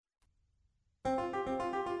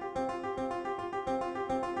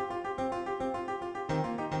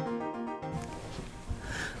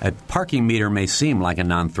A parking meter may seem like a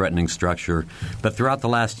non-threatening structure, but throughout the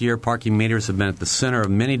last year, parking meters have been at the center of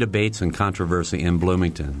many debates and controversy in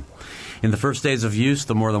Bloomington. In the first days of use,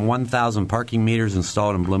 the more than 1,000 parking meters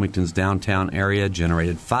installed in Bloomington's downtown area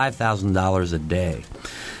generated $5,000 a day.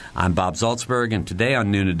 I'm Bob Zaltsberg, and today on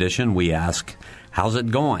Noon Edition, we ask, how's it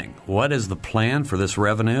going? What is the plan for this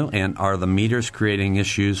revenue, and are the meters creating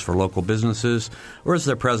issues for local businesses, or is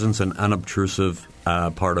their presence an unobtrusive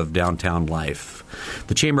part of downtown life?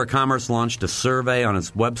 The Chamber of Commerce launched a survey on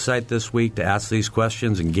its website this week to ask these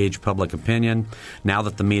questions and gauge public opinion. Now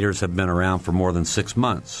that the meters have been around for more than 6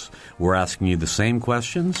 months, we're asking you the same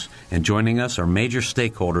questions, and joining us are major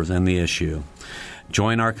stakeholders in the issue.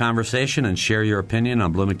 Join our conversation and share your opinion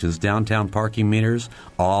on Bloomington's downtown parking meters,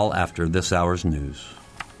 all after this hour's news.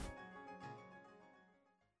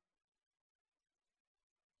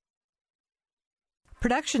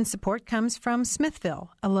 Production support comes from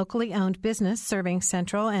Smithville, a locally owned business serving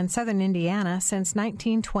central and southern Indiana since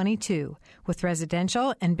 1922, with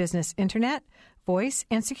residential and business internet, voice,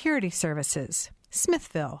 and security services.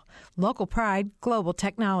 Smithville, local pride, global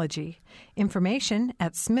technology. Information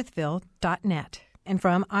at smithville.net. And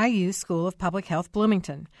from IU School of Public Health,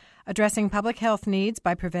 Bloomington, addressing public health needs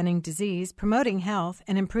by preventing disease, promoting health,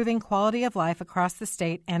 and improving quality of life across the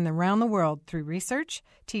state and around the world through research,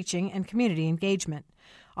 teaching, and community engagement,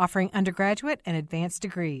 offering undergraduate and advanced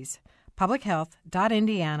degrees.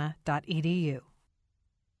 publichealth.indiana.edu.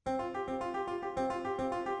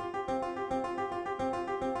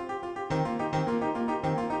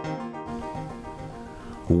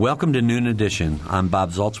 Welcome to Noon Edition. I'm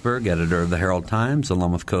Bob Zaltsberg, editor of the Herald Times,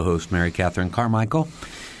 along with co-host Mary Catherine Carmichael.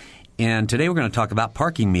 And today we're going to talk about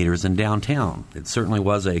parking meters in downtown. It certainly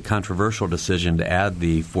was a controversial decision to add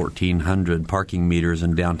the 1,400 parking meters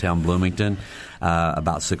in downtown Bloomington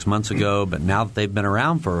about 6 months ago. But now that they've been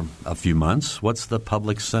around for a few months, what's the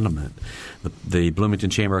public sentiment? The Bloomington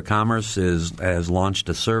Chamber of Commerce has launched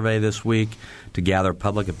a survey this week to gather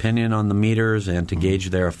public opinion on the meters and to gauge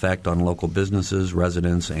their effect on local businesses,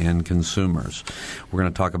 residents, and consumers. We're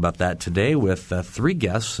going to talk about that today with three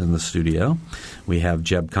guests in the studio. We have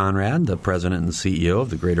Jeb Conrad, the president and CEO of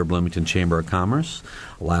the Greater Bloomington Chamber of Commerce,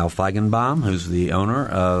 Lyle Feigenbaum, who's the owner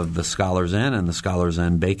of the Scholars Inn and the Scholars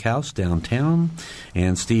Inn Bakehouse downtown,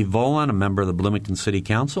 and Steve Volan, a member of the Bloomington City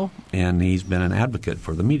Council, and he's been an advocate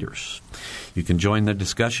for the meters. You can join the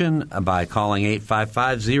discussion by calling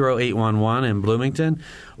 855-0811 in Bloomington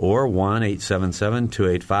or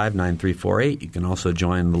 1-877-285-9348. You can also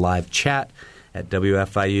join the live chat at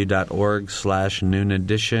wfiu.org/Noon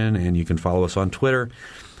Edition, and you can follow us on Twitter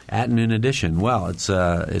at Noon Edition. Well, it's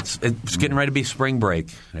getting ready to be spring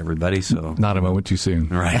break, everybody. So not a moment too soon,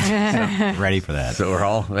 right? So, ready for that. So we're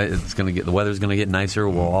all. The weather's going to get nicer.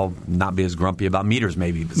 We'll all not be as grumpy about meters,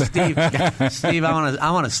 maybe. But Steve,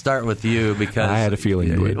 I want to start with you because I had a feeling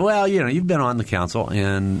you would. Well, you've been on the council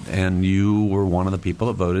and you were one of the people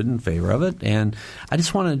that voted in favor of it. And I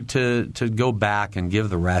just wanted to go back and give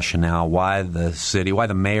the rationale why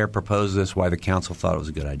the mayor proposed this, why the council thought it was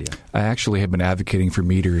a good idea. I actually have been advocating for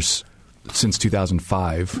meters since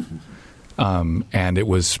 2005, and it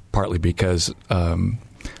was partly because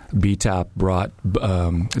BTOP brought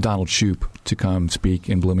Donald Shoup to come speak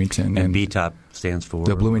in Bloomington. And BTOP stands for?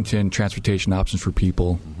 The Bloomington Transportation Options for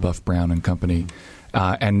People, Buff Brown and Company.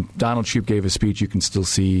 And Donald Shoup gave a speech you can still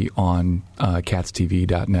see on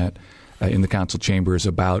catstv.net in the council chambers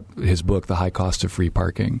about his book, The High Cost of Free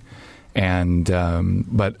Parking. And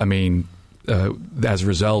but, I mean, as a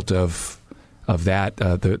result of that,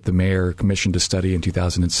 the mayor commissioned a study in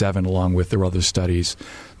 2007 along with their other studies,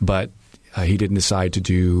 but he didn't decide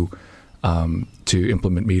to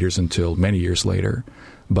implement meters until many years later.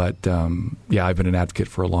 But I've been an advocate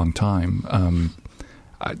for a long time.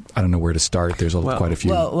 I don't know where to start. There's quite a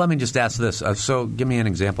few. Well, let me just ask this. So give me an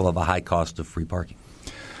example of a high cost of free parking.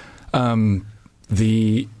 I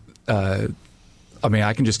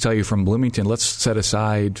can just tell you from Bloomington, let's set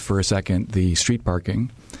aside for a second the street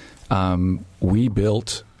parking. We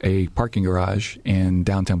built a parking garage in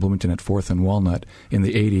downtown Bloomington at 4th and Walnut in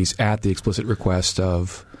the 80s at the explicit request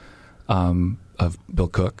of Bill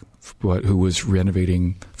Cook, who was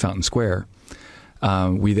renovating Fountain Square.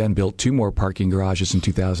 We then built two more parking garages in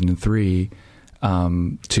 2003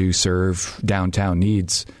 to serve downtown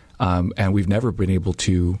needs, and we've never been able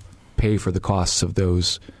to pay for the costs of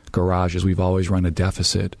those garages. We've always run a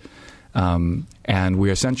deficit, and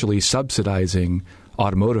we're essentially subsidizing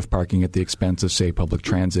automotive parking at the expense of, say, public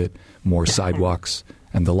transit, more sidewalks,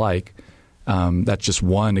 and the like. That's just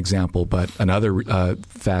one example. But another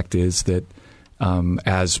fact is that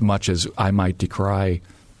as much as I might decry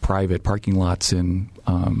private parking lots in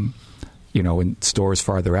in stores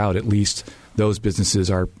farther out, at least those businesses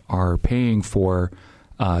are paying for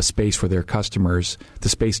space for their customers. The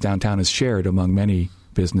space downtown is shared among many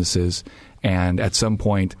businesses, and at some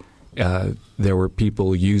point there were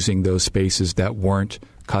people using those spaces that weren't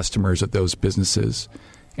customers of those businesses,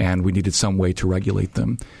 and we needed some way to regulate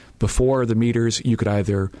them. Before the meters, you could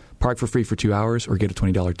either park for free for 2 hours or get a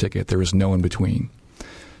 $20 ticket. There was no in between.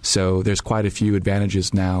 So there's quite a few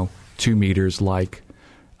advantages now to meters, like,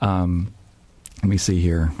 let me see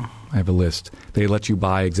here. I have a list. They let you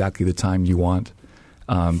buy exactly the time you want.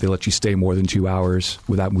 They let you stay more than 2 hours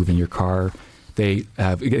without moving your car. They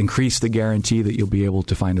have increased the guarantee that you'll be able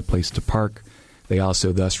to find a place to park. They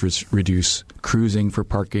also thus reduce cruising for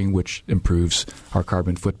parking, which improves our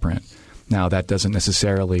carbon footprint. Now, that doesn't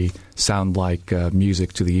necessarily sound like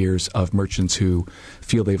music to the ears of merchants who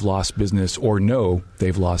feel they've lost business or know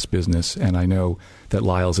they've lost business. And I know that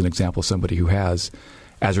Lyle's an example of somebody who has,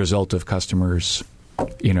 as a result of customers,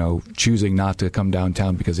 choosing not to come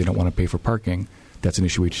downtown because they don't want to pay for parking. That's an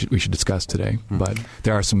issue we should discuss today. But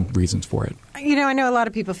there are some reasons for it. I know a lot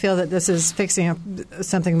of people feel that this is fixing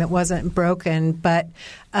something that wasn't broken, but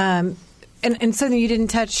and something you didn't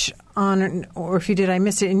touch on, or if you did, I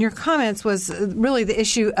missed it in your comments, was really the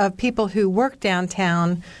issue of people who work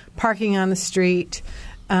downtown, parking on the street,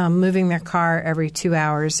 moving their car every 2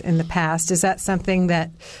 hours in the past. Is that something that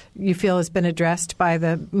you feel has been addressed by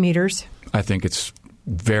the meters? I think it's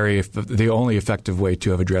the only effective way to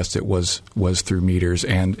have addressed it was through meters,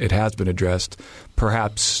 and it has been addressed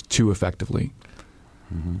perhaps too effectively.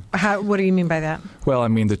 Mm-hmm. What do you mean by that? Well, I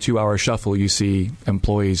mean the 2 hour shuffle. You see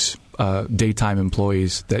employees, daytime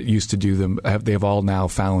employees that used to do them, they've all now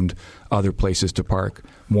found other places to park,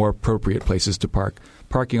 more appropriate places to park.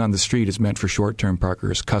 Parking on the street is meant for short-term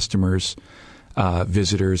parkers, customers,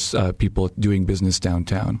 visitors, people doing business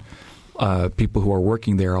downtown. People who are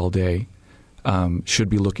working there all day should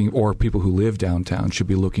be looking, or people who live downtown should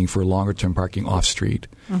be looking for longer-term parking off-street.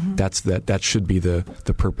 Mm-hmm. That should be the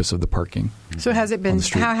purpose of the parking. So how has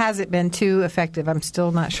it been too effective? I'm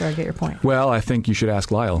still not sure I get your point. Well, I think you should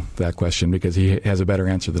ask Lyle that question because he has a better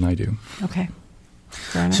answer than I do. Okay.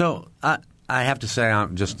 So I have to say,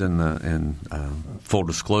 I'm just in full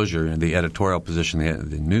disclosure, the editorial position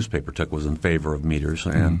the newspaper took was in favor of meters,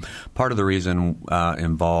 and part of the reason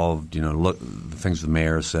involved, the things the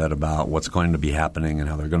mayor said about what's going to be happening and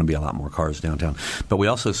how there are going to be a lot more cars downtown. But we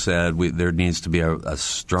also said there needs to be a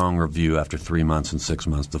strong review after 3 months and 6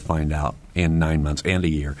 months to find out, and 9 months and a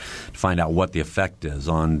year, to find out what the effect is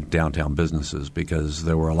on downtown businesses, because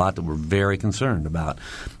there were a lot that were very concerned about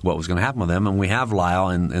what was going to happen with them. And we have Lyle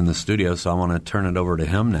in the studio, so I want to turn it over to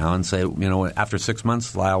him now and say, after 6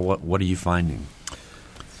 months, Lyle, what are you finding?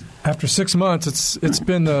 After 6 months, it's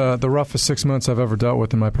been the roughest 6 months I've ever dealt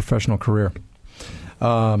with in my professional career.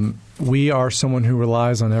 We are someone who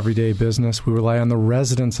relies on everyday business. We rely on the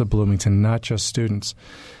residents of Bloomington, not just students.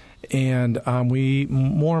 And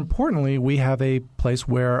more importantly, we have a place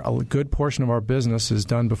where a good portion of our business is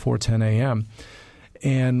done before 10 a.m.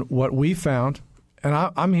 And what we found, and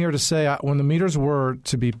I'm here to say, when the meters were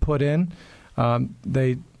to be put in,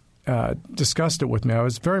 they discussed it with me. I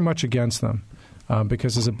was very much against them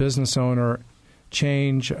because as a business owner,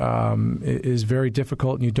 change is very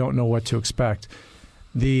difficult and you don't know what to expect.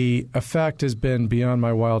 The effect has been beyond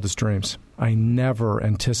my wildest dreams. I never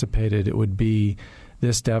anticipated it would be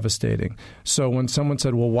this devastating. So when someone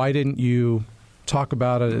said, well, why didn't you talk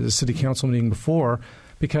about it at a city council meeting before?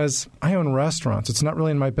 Because I own restaurants. It's not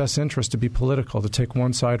really in my best interest to be political, to take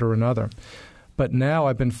one side or another. But now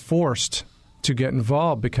I've been forced to get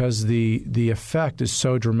involved because the effect is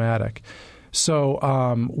so dramatic. So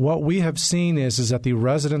what we have seen is that the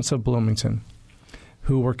residents of Bloomington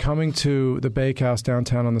who were coming to the Bakehouse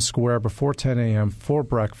downtown on the square before 10 a.m. for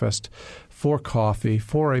breakfast, for coffee,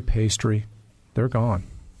 for a pastry, they're gone.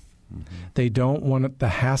 Mm-hmm. They don't want the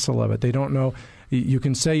hassle of it. They don't know. You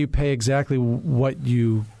can say you pay exactly what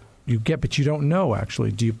you get, but you don't know,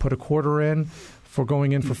 actually. Do you put a quarter in for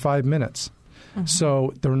going in for 5 minutes? Mm-hmm.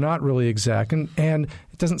 So they're not really exact. And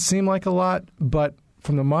it doesn't seem like a lot, but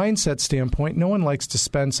from the mindset standpoint, no one likes to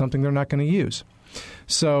spend something they're not going to use.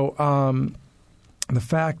 So the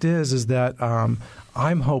fact is that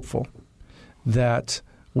I'm hopeful that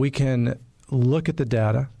we can look at the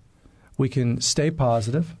data, we can stay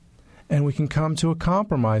positive, and we can come to a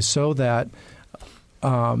compromise so that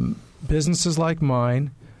businesses like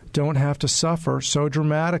mine don't have to suffer so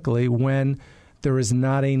dramatically when there is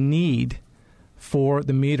not a need for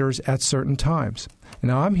the meters at certain times.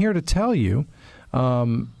 Now, I'm here to tell you,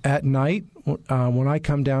 at night when I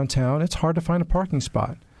come downtown, it's hard to find a parking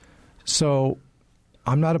spot. So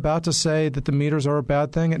I'm not about to say that the meters are a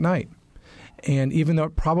bad thing at night. And even though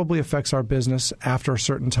it probably affects our business after a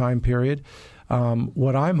certain time period,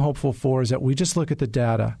 what I'm hopeful for is that we just look at the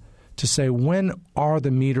data to say when are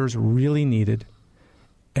the meters really needed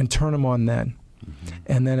and turn them on then. Mm-hmm.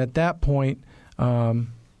 And then at that point, I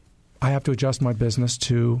have to adjust my business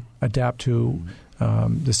to adapt to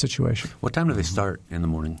the situation. What time do they start in the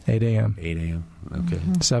morning? 8 a.m. 8 a.m.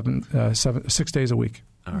 Okay. 6 days a week.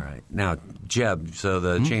 All right. Now, Jeb, so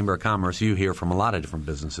the Chamber of Commerce, you hear from a lot of different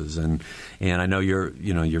businesses, and I know you're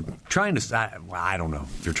trying to. I don't know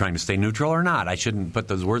if you're trying to stay neutral or not. I shouldn't put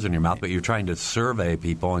those words in your mouth, but you're trying to survey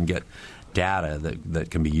people and get data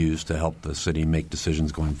that can be used to help the city make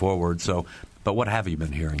decisions going forward. So, but what have you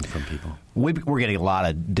been hearing from people? We're getting a lot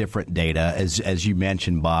of different data, as you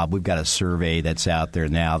mentioned, Bob. We've got a survey that's out there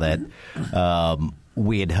now that.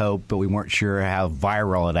 We had hoped, but we weren't sure how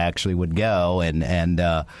viral it actually would go, and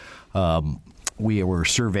we were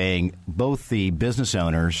surveying both the business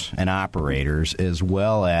owners and operators as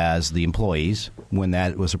well as the employees when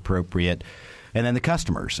that was appropriate, and then the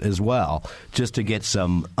customers as well, just to get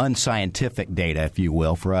some unscientific data, if you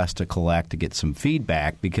will, for us to collect to get some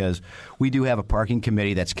feedback, because we do have a parking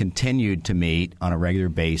committee that's continued to meet on a regular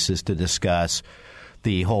basis to discuss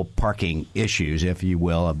the whole parking issues, if you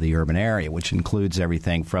will, of the urban area, which includes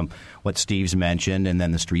everything from what Steve's mentioned and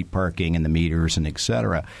then the street parking and the meters and et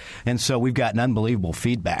cetera. And so we've gotten unbelievable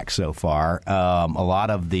feedback so far. A lot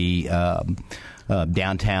of the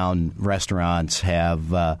downtown restaurants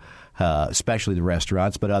have especially the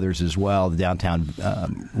restaurants, but others as well, the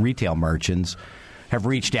downtown retail merchants, have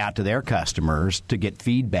reached out to their customers to get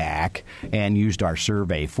feedback and used our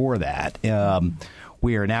survey for that.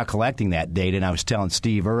 We are now collecting that data, and I was telling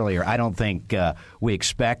Steve earlier, I don't think we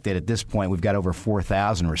expect that at this point we've got over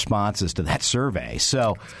 4,000 responses to that survey.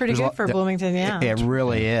 So it's pretty good for Bloomington, yeah. It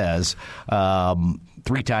really is.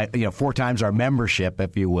 4 times our membership,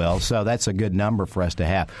 if you will. So that's a good number for us to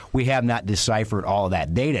have. We have not deciphered all of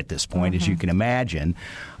that data at this point, as you can imagine,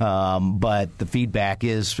 but the feedback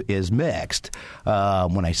is mixed.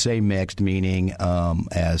 When I say mixed, meaning,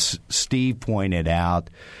 as Steve pointed out,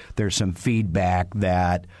 there's some feedback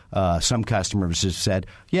that some customers have said,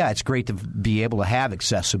 yeah, it's great to be able to have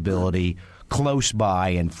accessibility close by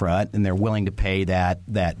in front, and they're willing to pay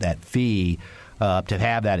that fee to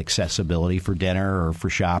have that accessibility for dinner or for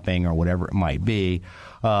shopping or whatever it might be.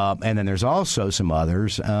 And then there's also some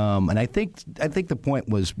others, and I think the point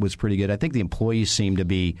was pretty good. I think the employees seem to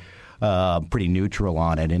be pretty neutral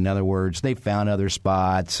on it. In other words, they found other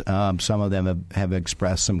spots. Some of them have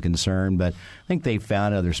expressed some concern, but I think they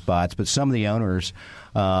found other spots. But some of the owners,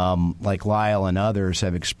 like Lyle and others,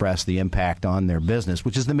 have expressed the impact on their business,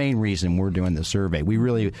 which is the main reason we're doing the survey.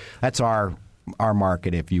 That's our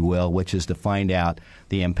market, if you will, which is to find out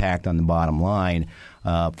the impact on the bottom line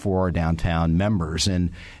for our downtown members.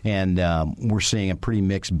 And we're seeing a pretty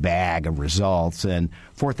mixed bag of results. And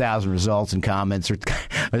 4,000 results and comments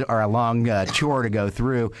are a long chore to go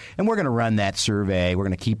through. And we're going to run that survey. We're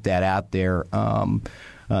going to keep that out there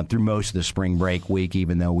through most of the spring break week,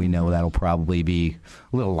 even though we know that'll probably be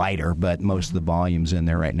a little lighter, but most of the volume's in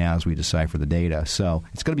there right now as we decipher the data. So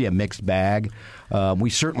it's going to be a mixed bag. We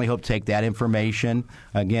certainly hope to take that information.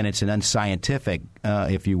 Again, it's an unscientific,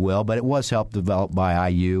 if you will, but it was helped develop by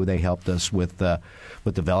IU. They helped us with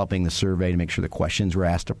developing the survey to make sure the questions were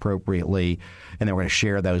asked appropriately. And then we're going to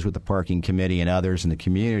share those with the parking committee and others in the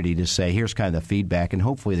community to say, here's kind of the feedback. And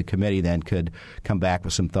hopefully the committee then could come back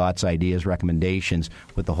with some thoughts, ideas, recommendations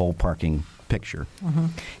with the whole parking picture. Mm-hmm.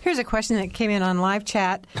 Here's a question that came in on live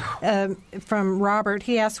chat from Robert.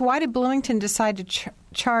 He asked, why did Bloomington decide to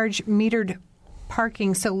charge metered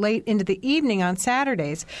parking so late into the evening on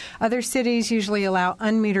Saturdays? Other cities usually allow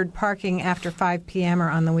unmetered parking after 5 p.m. or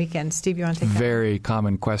on the weekend. Steve, you want to take that? Very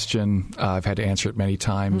common question. I've had to answer it many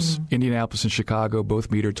times. Mm-hmm. Indianapolis and Chicago, both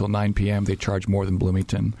metered till 9 p.m. They charge more than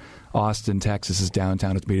Bloomington. Austin, Texas is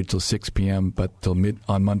downtown. It's metered till 6 p.m., but till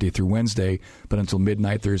on Monday through Wednesday, but until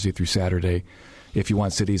midnight Thursday through Saturday. If you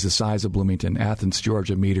want cities the size of Bloomington, Athens,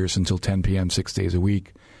 Georgia meters until 10 p.m. 6 days a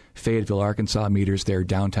week. Fayetteville, Arkansas meters their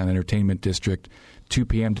downtown entertainment district 2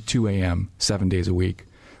 p.m. to 2 a.m. 7 days a week.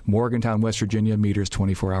 Morgantown, West Virginia meters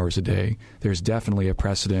 24 hours a day. There's definitely a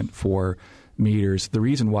precedent for meters. The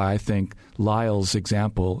reason why I think Lyle's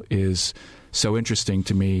example is so interesting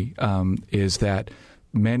to me is that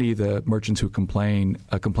many of the merchants who complain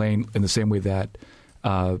in the same way that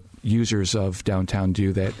users of downtown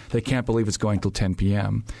do, that they can't believe it's going till 10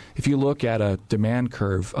 p.m. If you look at a demand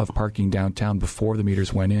curve of parking downtown before the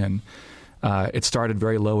meters went in, it started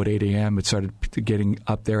very low at 8 a.m. It started getting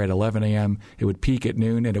up there at 11 a.m. It would peak at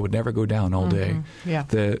noon, and it would never go down all day. Yeah.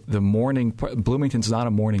 The morning, Bloomington's not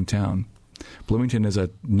a morning town. Bloomington is a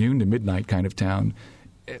noon to midnight kind of town.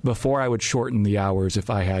 Before I would shorten the hours if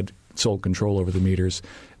I had sole control over the meters,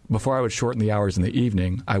 before I would shorten the hours in the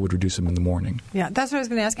evening, I would reduce them in the morning. Yeah, that's what I was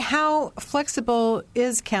going to ask. How flexible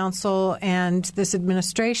is council and this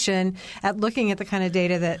administration at looking at the kind of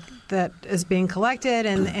data that is being collected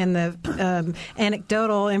and the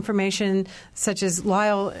anecdotal information such as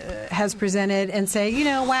Lyle has presented and say,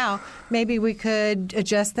 wow, maybe we could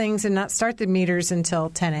adjust things and not start the meters until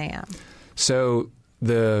 10 a.m.? So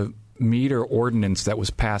the meter ordinance that was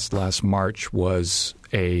passed last March was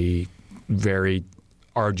a very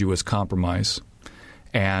arduous compromise,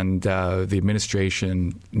 and the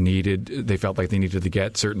administration they felt like they needed to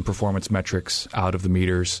get certain performance metrics out of the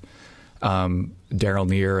meters. Darrell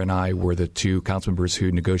Neer and I were the two council members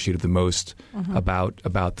who negotiated the most about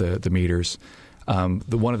the meters.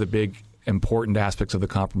 One of the big important aspects of the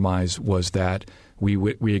compromise was that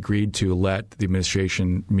we agreed to let the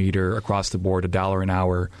administration meter across the board $1 an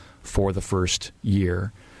hour for the first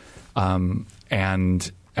year,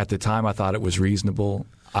 and at the time, I thought it was reasonable.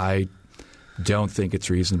 I don't think it's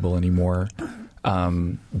reasonable anymore.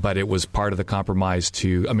 But it was part of the compromise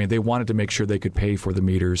they wanted to make sure they could pay for the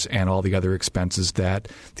meters and all the other expenses that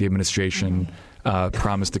the administration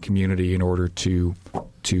promised the community in order to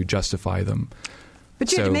justify them.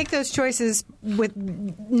 But you had to make those choices with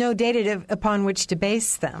no data upon which to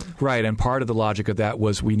base them. Right, and part of the logic of that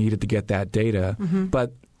was we needed to get that data.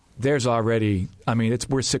 But there's already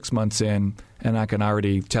we're 6 months in, and I can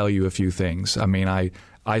already tell you a few things. I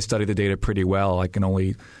study the data pretty well. I can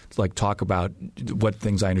only talk about what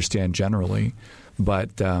things I understand generally.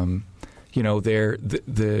 But the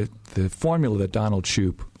formula that Donald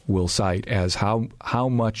Shoup will cite as how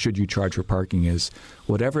much should you charge for parking is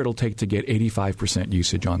whatever it'll take to get 85%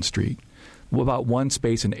 usage on street. Well, about 1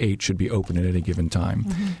 space in 8 should be open at any given time.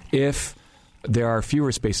 If there are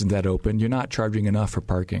fewer spaces that open, you're not charging enough for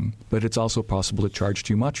parking, but it's also possible to charge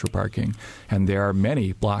too much for parking. And there are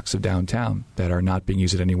many blocks of downtown that are not being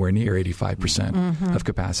used at anywhere near 85% of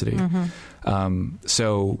capacity. But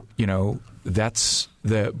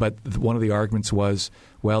one of the arguments was,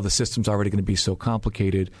 well, the system's already going to be so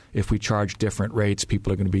complicated. If we charge different rates,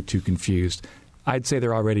 people are going to be too confused. I'd say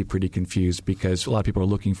they're already pretty confused because a lot of people are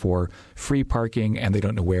looking for free parking and they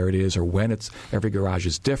don't know where it is or when it's. Every garage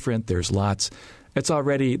is different. There's lots.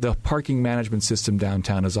 The parking management system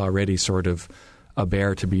downtown is already sort of a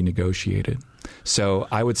bear to be negotiated. So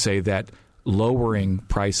I would say that lowering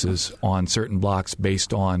prices on certain blocks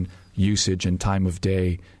based on usage and time of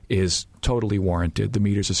day is totally warranted. The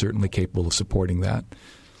meters are certainly capable of supporting that.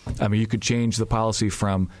 You could change the policy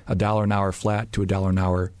from $1 an hour flat to $1 an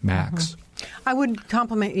hour max. I would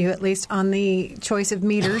compliment you at least on the choice of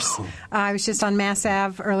meters. I was just on Mass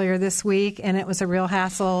Ave earlier this week, and it was a real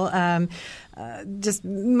hassle. Just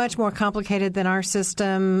much more complicated than our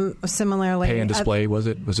system. Similarly, pay and display was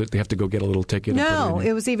it? They have to go get a little ticket? No,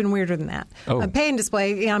 it was even weirder than that. Pay and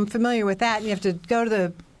display. I'm familiar with that. And you have to go to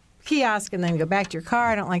the kiosk and then go back to your car.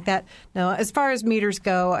 I don't like that. No, as far as meters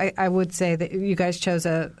go, I would say that you guys chose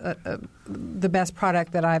the best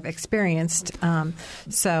product that I've experienced.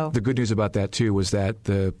 So the good news about that too was that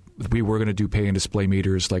we were going to do pay and display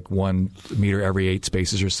meters, like 1 meter every 8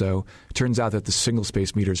 spaces or so. It turns out that the single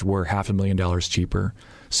space meters were $500,000 cheaper.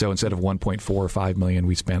 So instead of $1.4 or $5 million,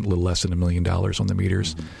 we spent a little less than $1 million on the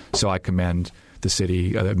meters. So I commend the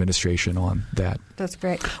city administration on that. That's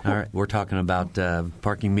great. All right. We're talking about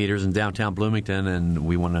parking meters in downtown Bloomington, and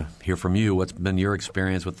we want to hear from you. What's been your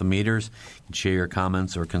experience with the meters? You can share your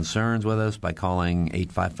comments or concerns with us by calling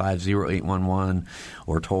 855-0811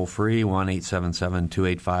 or toll free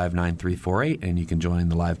 1-877-285-9348, and you can join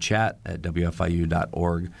the live chat at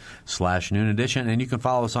wfiu.org/Noon Edition, and you can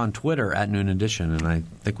follow us on Twitter at Noon Edition, and I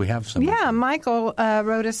think we have some. Yeah, Michael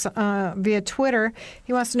wrote us via Twitter.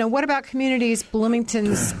 He wants to know, what about communities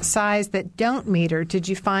Bloomington's size that don't meter? Did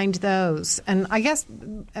you find those? And I guess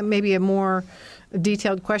maybe a more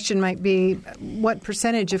detailed question might be, what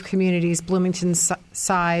percentage of communities Bloomington's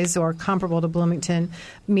size or comparable to Bloomington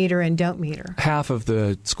meter and don't meter? Half of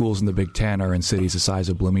the schools in the Big Ten are in cities the size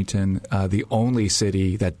of Bloomington. The only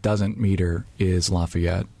city that doesn't meter is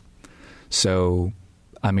Lafayette. So,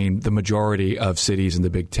 the majority of cities in the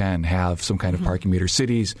Big Ten have some kind of parking meter.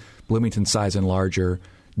 Cities, Bloomington size and larger,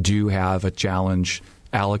 do have a challenge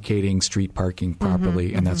allocating street parking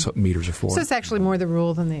properly, and that's what meters are for. So it's actually more the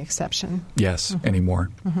rule than the exception. Yes, anymore.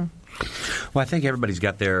 Well, I think everybody's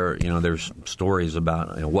got there's stories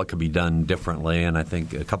about what could be done differently, and I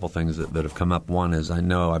think a couple things that have come up. One is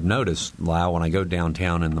I've noticed, Lyle, when I go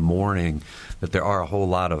downtown in the morning, that there are a whole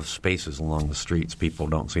lot of spaces along the streets. People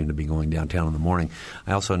don't seem to be going downtown in the morning.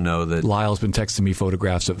 I also know that Lyle's been texting me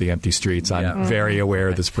photographs of the empty streets. I'm very aware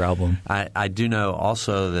of this problem. I do know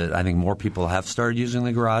also that I think more people have started using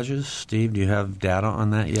the garages. Steve, do you have data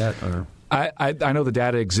on that yet? Or I know the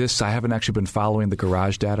data exists. I haven't actually been following the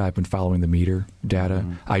garage data. I've been following the meter data.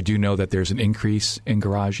 Mm-hmm. I do know that there's an increase in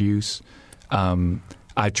garage use.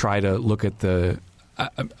 I try to look at the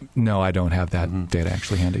no, I don't have that data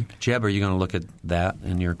actually handy. Jeb, are you going to look at that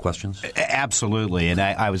in your questions? Absolutely, and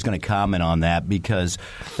I was going to comment on that because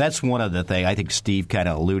that's one of the things. I think Steve kind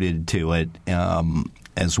of alluded to it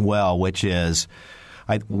as well, which is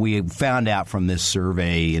we found out from this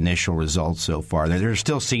survey initial results so far that there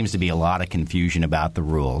still seems to be a lot of confusion about the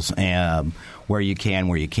rules, where you can,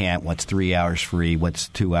 where you can't, what's 3 hours free, what's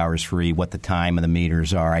 2 hours free, what the time of the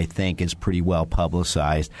meters are, I think is pretty well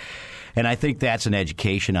publicized. And I think that's an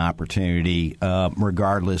education opportunity,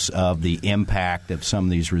 regardless of the impact of some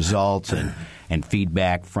of these results and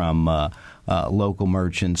feedback from local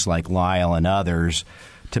merchants like Lyle and others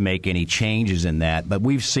to make any changes in that. But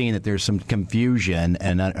we've seen that there's some confusion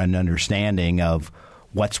and an understanding of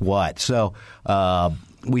what's what. So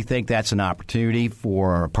we think that's an opportunity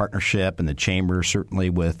for a partnership and the Chamber, certainly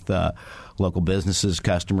with local businesses,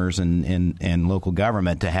 customers, and local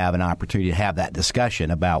government to have an opportunity to have that discussion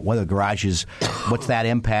about whether garages, what's that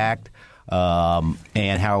impact,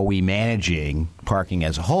 and how are we managing parking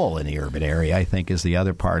as a whole in the urban area, I think is the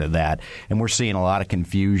other part of that. And we're seeing a lot of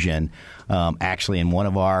confusion. Actually, in one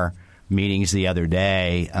of our meetings the other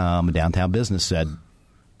day, a downtown business said,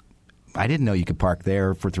 I didn't know you could park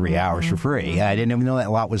there for 3 hours for free. I didn't even know that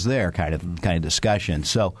lot was there kind of discussion.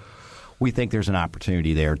 So we think there's an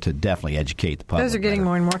opportunity there to definitely educate the public. Those are getting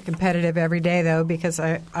more and more competitive every day, though, because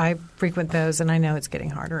I frequent those, and I know it's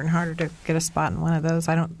getting harder and harder to get a spot in one of those.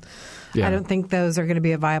 I don't think those are going to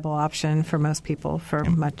be a viable option for most people for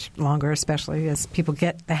much longer, especially as people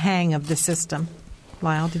get the hang of the system.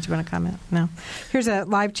 Lyle, did you want to comment? No. Here's a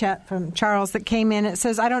live chat from Charles that came in. It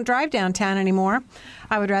says, I don't drive downtown anymore.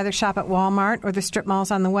 I would rather shop at Walmart or the strip malls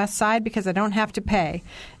on the west side because I don't have to pay.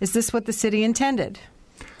 Is this what the city intended?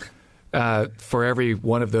 For every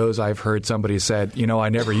one of those, I've heard somebody said, I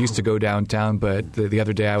never used to go downtown, but the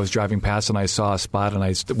other day I was driving past and I saw a spot and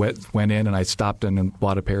I went in and I stopped in and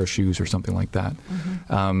bought a pair of shoes or something like that.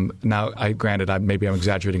 Mm-hmm. Now, granted, maybe I'm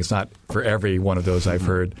exaggerating. It's not for every one of those I've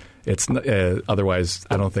heard. It's otherwise,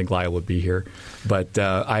 I don't think Lyle would be here. But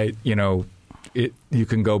you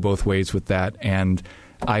can go both ways with that, and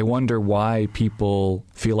I wonder why people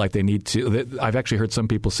feel like they need to. I've actually heard some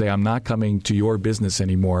people say, I'm not coming to your business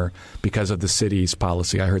anymore because of the city's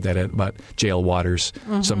policy. I heard that about Jail Waters.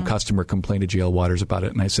 Mm-hmm. Some customer complained to Jail Waters about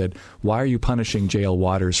it. And I said, why are you punishing Jail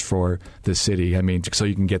Waters for the city? I mean, so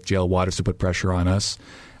you can get Jail Waters to put pressure on us?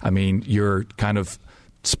 I mean, you're kind of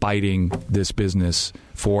spiting this business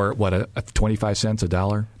for, what, 25 cents,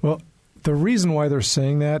 $1? Well, the reason why they're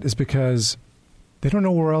saying that is because they don't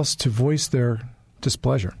know where else to voice their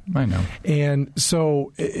displeasure. I know. And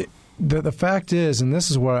so the fact is, and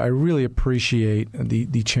this is what I really appreciate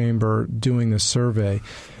the Chamber doing this survey,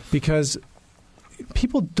 because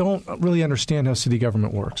people don't really understand how city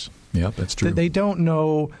government works. Yeah, that's true. They don't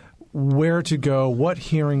know where to go, what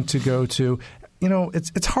hearing to go to.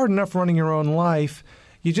 It's hard enough running your own life.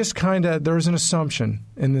 You just there's an assumption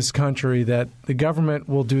in this country that the government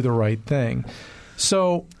will do the right thing.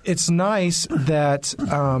 So it's nice that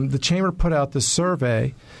the Chamber put out this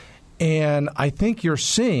survey, and I think you're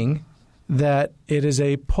seeing that it is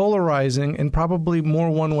a polarizing and probably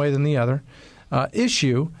more one way than the other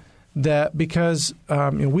issue, that because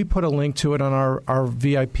we put a link to it on our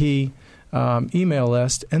VIP email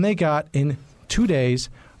list, and they got in 2 days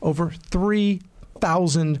over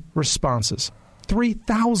 3,000 responses.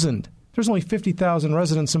 3,000. There's only 50,000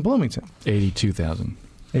 residents in Bloomington. 82,000.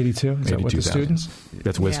 82? Is that with the students?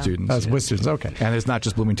 That's with students. That's with students, okay. And it's not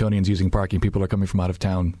just Bloomingtonians using parking. People are coming from out of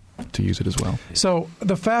town to use it as well. So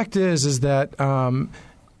the fact is that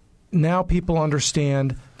now people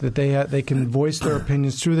understand that they can voice their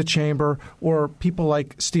opinions through the Chamber, or people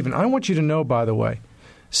like Stephen. I want you to know, by the way,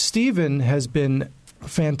 Stephen has been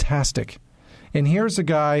fantastic. And here's a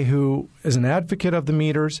guy who is an advocate of the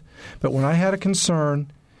meters, but when I had a concern,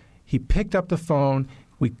 he picked up the phone.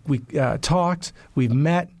 We talked. We've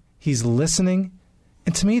met. He's listening.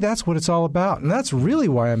 And to me, that's what it's all about. And that's really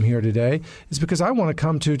why I'm here today, is because I want to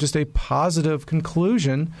come to just a positive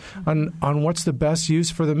conclusion on what's the best use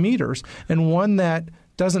for the meters, and one that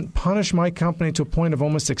doesn't punish my company to a point of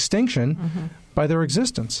almost extinction by their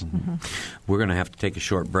existence. We're going to have to take a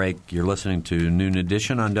short break. You're listening to Noon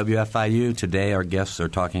Edition on WFIU. Today our guests are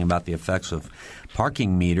talking about the effects of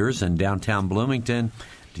parking meters in downtown Bloomington.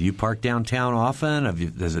 Do you park downtown often?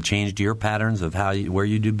 Has it changed your patterns of where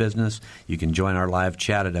you do business? You can join our live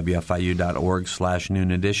chat at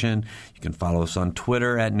WFIU.org/Noon Edition. You can follow us on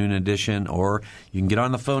Twitter at Noon Edition, or you can get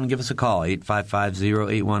on the phone and give us a call,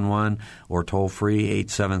 855-0811, or toll free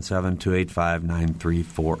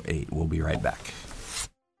 877-285-9348. We'll be right back.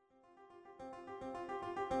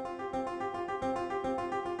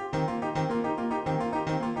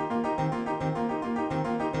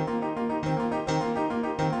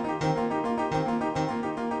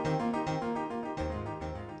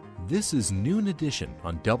 This is Noon Edition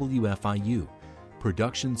on WFIU.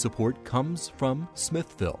 Production support comes from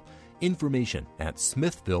Smithville. Information at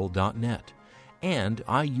smithville.net. And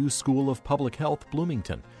IU School of Public Health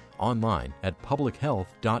Bloomington. Online at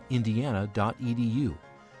publichealth.indiana.edu.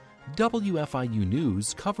 WFIU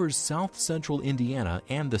News covers South Central Indiana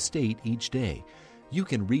and the state each day. You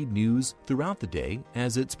can read news throughout the day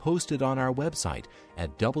as it's posted on our website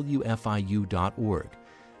at wfiu.org.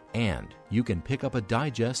 And you can pick up a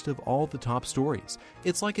digest of all the top stories.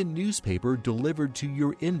 It's like a newspaper delivered to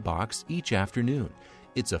your inbox each afternoon.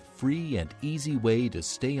 It's a free and easy way to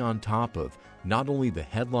stay on top of not only the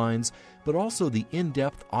headlines, but also the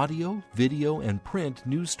in-depth audio, video, and print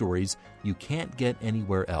news stories you can't get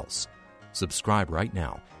anywhere else. Subscribe right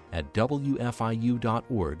now at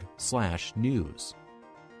wfiu.org/news.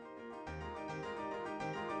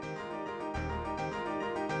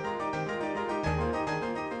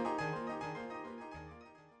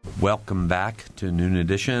 Welcome back to Noon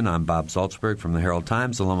Edition. I'm Bob Zaltsberg from the Herald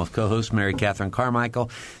Times, along with co-host Mary Catherine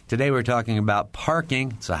Carmichael. Today we're talking about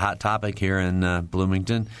parking. It's a hot topic here in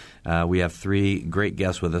Bloomington. We have three great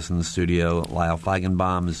guests with us in the studio. Lyle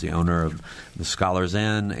Feigenbaum is the owner of the Scholars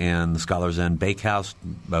Inn and the Scholars Inn Bakehouse.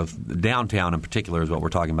 Both downtown in particular is what we're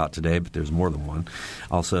talking about today, but there's more than one.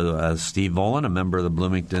 Also, Steve Volan, a member of the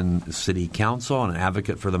Bloomington City Council and an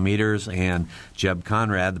advocate for the meters, and Jeb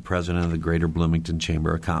Conrad, the president of the Greater Bloomington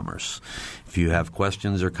Chamber of Commerce. If you have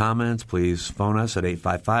questions or comments, please phone us at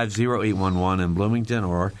 855-0811 in Bloomington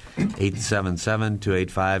or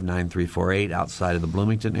 877-285-9348 outside of the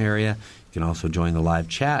Bloomington area. You can also join the live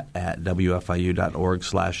chat at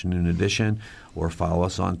wfiu.org/Noon Edition or follow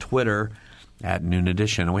us on Twitter at Noon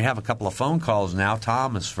Edition. And we have a couple of phone calls now.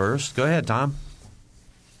 Tom is first. Go ahead, Tom.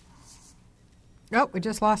 Oh, we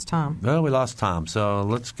just lost Tom. Well, we lost Tom. So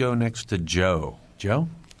let's go next to Joe. Joe?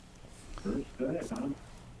 Go ahead, Tom.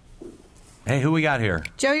 Hey, who we got here?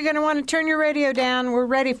 Joe, you're going to want to turn your radio down. We're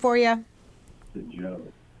ready for you. Joe.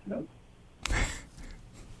 Nope.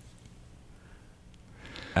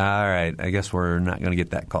 All right. I guess we're not going to get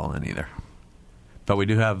that call in either. But we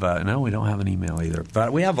do have no, we don't have an email either.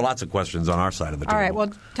 But we have lots of questions on our side of the table. All right.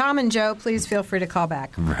 Well, Tom and Joe, please feel free to call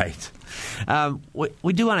back. Right.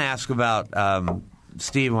 We do want to ask about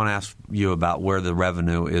Steve. I want to ask you about where the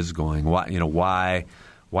revenue is going. Why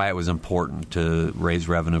it was important to raise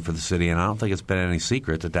revenue for the city, and I don't think it's been any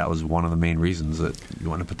secret that was one of the main reasons that you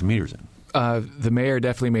want to put the meters in. The mayor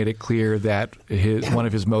definitely made it clear that one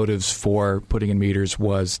of his motives for putting in meters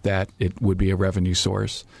was that it would be a revenue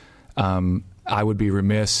source. I would be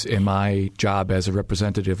remiss in my job as a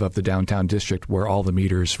representative of the downtown district where all the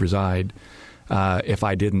meters reside if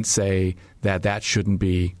I didn't say that shouldn't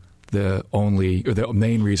be the only or the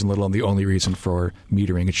main reason, let alone the only reason for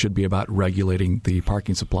metering. It should be about regulating the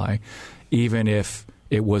parking supply. Even if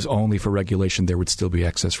it was only for regulation, there would still be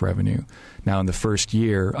excess revenue. Now, in the first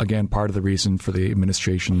year, again, part of the reason for the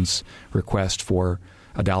administration's request for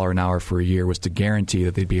 $1 an hour for a year was to guarantee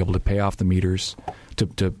that they'd be able to pay off the meters, to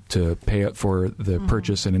pay up for the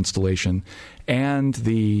purchase and installation, and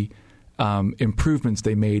the improvements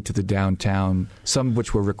they made to the downtown, some of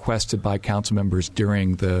which were requested by council members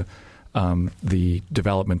during the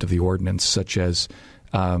development of the ordinance, such as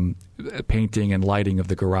painting and lighting of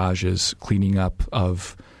the garages, cleaning up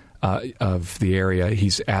of the area.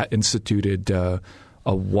 He's instituted a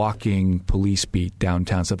walking police beat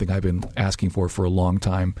downtown, something I've been asking for a long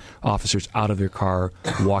time. Officers out of their car,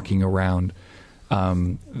 walking around.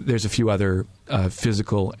 There's a few other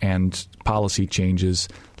physical and policy changes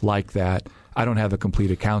like that. I don't have a complete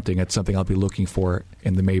accounting. It's something I'll be looking for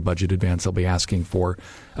in the May budget advance. I'll be asking for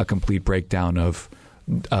a complete breakdown of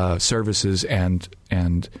services and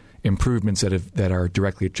improvements that are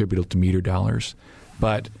directly attributable to meter dollars.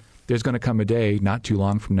 But there's going to come a day not too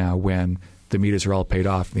long from now when the meters are all paid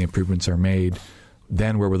off and the improvements are made.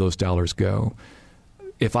 Then where will those dollars go?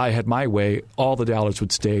 if I had my way, all the dollars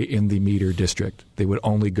would stay in the meter district. They would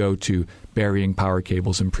only go to burying power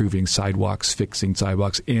cables, improving sidewalks, fixing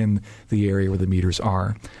sidewalks in the area where the meters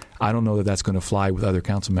are. I don't know that that's going to fly with other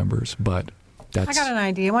council members, but that's... I got an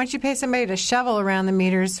idea. Why don't you pay somebody to shovel around the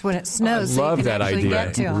meters when it snows? I love so you can that actually idea.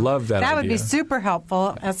 Get to 'em? Love that That would idea. be super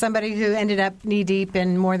helpful as somebody who ended up knee-deep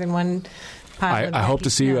in more than one pile of I hope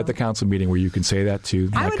to see you snow. at the council meeting where you can say that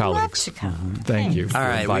to my I would colleagues. love to come. Thank you. All You're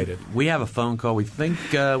right, invited. we have a phone call. We think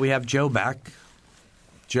we have Joe back.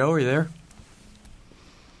 Joe, are you there?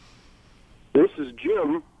 This is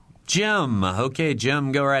Jim. Jim. Okay,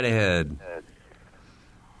 Jim, go right ahead.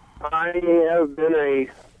 I have been a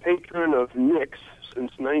patron of Nick's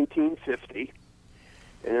since 1950,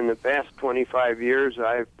 and in the past 25 years,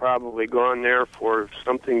 I've probably gone there for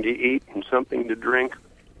something to eat and something to drink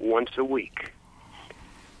once a week.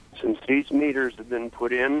 Since these meters have been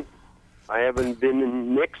put in, I haven't been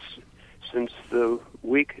in Nick's since the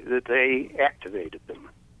week that they activated them.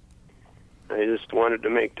 I just wanted to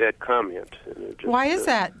make that comment. Why is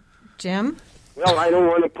that, Jim? Well, I don't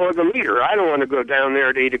want to plug a meter. I don't want to go down there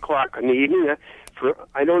at 8 o'clock in the evening.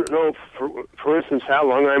 I don't know, for instance, how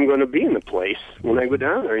long I'm going to be in the place when I go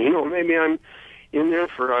down there. You know, maybe I'm in there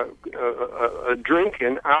for a drink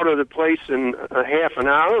and out of the place in a half an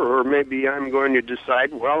hour, or maybe I'm going to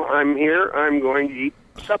decide, well, I'm here, I'm going to eat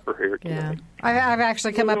supper here tonight. Yeah. I've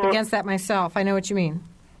actually come up against that myself. I know what you mean.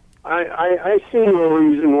 I see no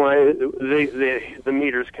reason why the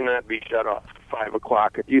meters cannot be shut off at 5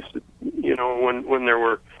 o'clock. It used to, you know, when there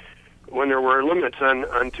were limits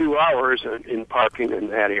on 2 hours in parking in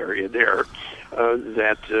that area there,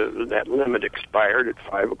 that limit expired at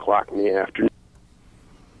 5 o'clock in the afternoon.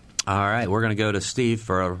 All right, we're going to go to Steve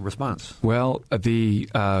for a response. Well, the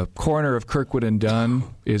corner of Kirkwood and Dunn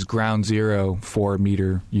is ground zero for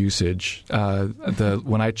meter usage.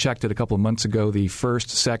 When I checked it a couple of months ago, the 1st,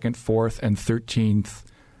 2nd, 4th, and 13th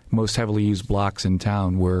most heavily used blocks in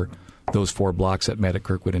town were those 4 blocks that met at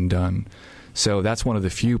Kirkwood and Dunn. So that's one of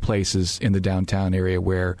the few places in the downtown area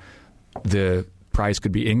where the price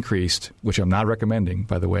could be increased, which I'm not recommending,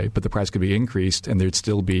 by the way, but the price could be increased and there'd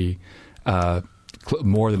still be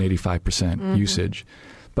more than 85% usage.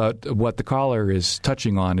 But what the caller is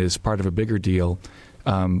touching on is part of a bigger deal.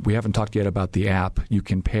 We haven't talked yet about the app. You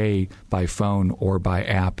can pay by phone or by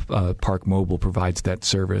app. Park Mobile provides that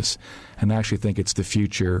service. And I actually think it's the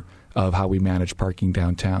future of how we manage parking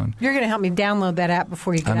downtown. You're going to help me download that app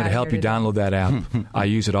before you get I'm out going to help here you today. download that app. I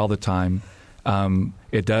use it all the time.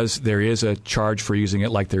 There is a charge for using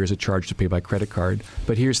it like there is a charge to pay by credit card.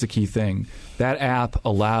 But here's the key thing. That app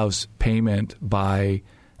allows payment by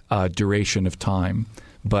duration of time.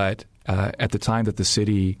 But at the time that the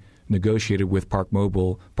city negotiated with Park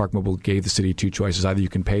Mobile gave the city 2 choices. Either you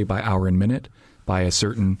can pay by hour and minute, by a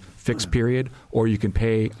certain fixed period, or you can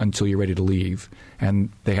pay until you're ready to leave. And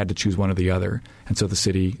they had to choose one or the other. And so the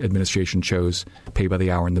city administration chose pay by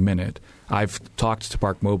the hour and the minute. I've talked to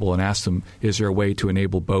Park Mobile and asked them, is there a way to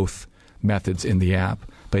enable both methods in the app?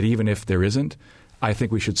 But even if there isn't, I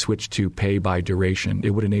think we should switch to pay by duration.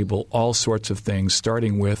 It would enable all sorts of things,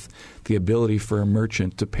 starting with the ability for a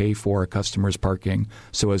merchant to pay for a customer's parking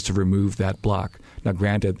so as to remove that block. Now,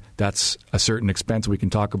 granted, that's a certain expense. We can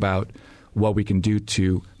talk about what we can do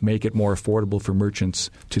to make it more affordable for merchants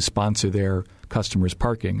to sponsor their customers'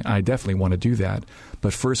 parking. I definitely want to do that.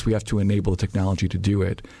 But first, we have to enable the technology to do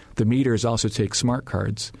it. The meters also take smart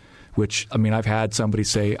cards, which, I mean, I've had somebody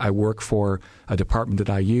say, I work for a department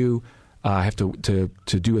at IU. I have to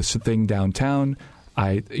do a thing downtown.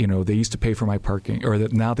 They used to pay for my parking, or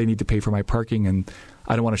that now they need to pay for my parking, and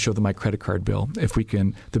I don't want to show them my credit card bill. If we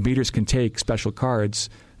can, the meters can take special cards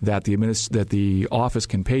that the office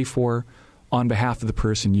can pay for on behalf of the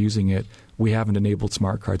person using it. We haven't enabled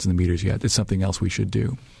smart cards in the meters yet. It's something else we should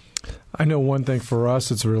do. I know one thing for us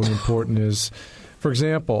that's really important is, for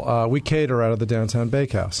example, we cater out of the downtown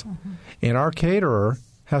bakehouse, and our caterer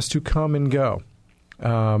has to come and go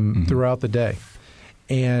throughout the day.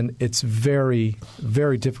 And it's very,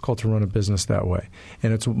 very difficult to run a business that way.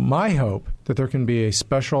 And it's my hope that there can be a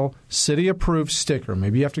special city-approved sticker.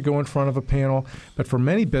 Maybe you have to go in front of a panel. But for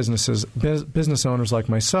many business owners like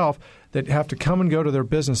myself that have to come and go to their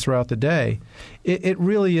business throughout the day, it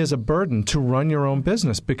really is a burden to run your own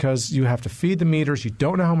business because you have to feed the meters. You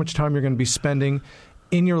don't know how much time you're going to be spending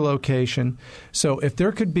in your location. So if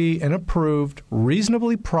there could be an approved,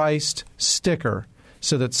 reasonably priced sticker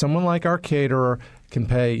so that someone like our caterer can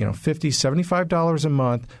pay $50, $75 a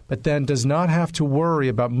month, but then does not have to worry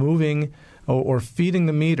about moving or feeding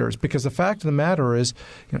the meters, because the fact of the matter is,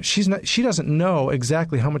 she doesn't know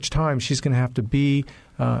exactly how much time she's going to have to be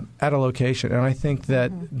at a location, and I think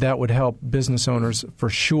that would help business owners for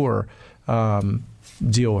sure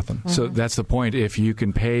deal with them. So that's the point. If you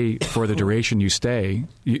can pay for the duration you stay,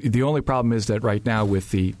 the only problem is that right now with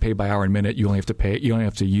the pay by hour and minute, you only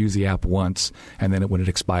have to use the app once, and then when it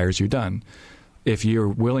expires, you're done. If you're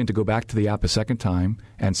willing to go back to the app a second time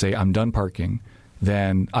and say, I'm done parking,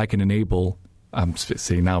 then I can enable, I'm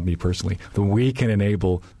saying now me personally, then we can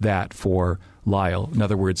enable that for Lyle. In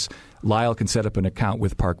other words, Lyle can set up an account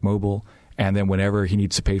with Park Mobile, and then whenever he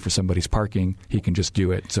needs to pay for somebody's parking, he can just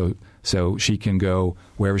do it. So she can go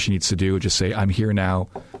wherever she needs to do, just say, I'm here now,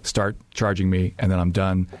 start charging me, and then I'm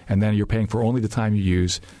done. And then you're paying for only the time you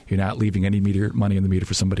use. You're not leaving any money in the meter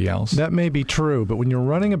for somebody else. That may be true, but when you're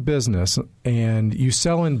running a business and you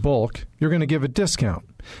sell in bulk, you're going to give a discount.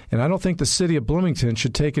 And I don't think the city of Bloomington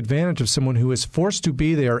should take advantage of someone who is forced to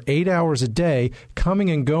be there 8 hours a day, coming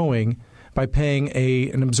and going, by paying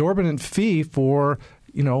an exorbitant fee for,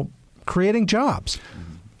 creating jobs.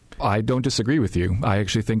 I don't disagree with you. I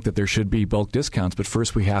actually think that there should be bulk discounts, but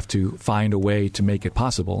first we have to find a way to make it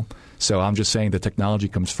possible. So I'm just saying the technology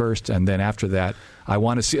comes first, and then after that, I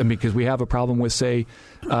want to see, because we have a problem with, say,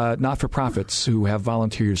 not-for-profits who have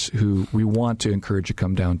volunteers who we want to encourage to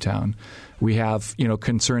come downtown. We have,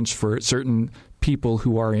 concerns for certain people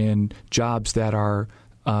who are in jobs that are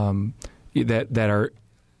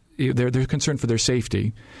they're concerned for their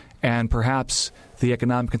safety, and perhaps the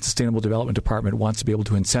Economic and Sustainable Development Department wants to be able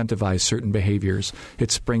to incentivize certain behaviors.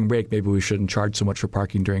 It's spring break. Maybe we shouldn't charge so much for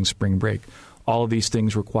parking during spring break. All of these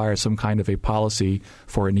things require some kind of a policy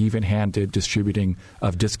for an even-handed distributing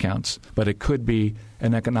of discounts. But it could be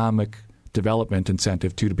an economic development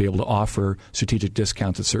incentive to be able to offer strategic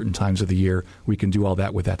discounts at certain times of the year. We can do all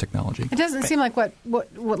that with that technology. It doesn't seem like what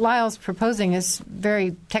Lyle's proposing is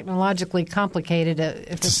very technologically complicated.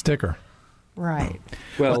 It's a sticker. Right.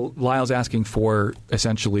 Well, Lyle's asking for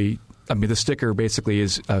essentially, the sticker basically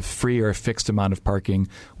is a free or a fixed amount of parking.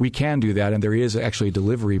 We can do that, and there is actually a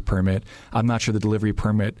delivery permit. I'm not sure the delivery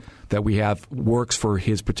permit that we have works for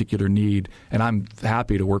his particular need, and I'm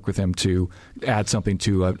happy to work with him to add something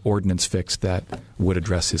to an ordinance fix that would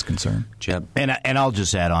address his concern. Jeb? And I'll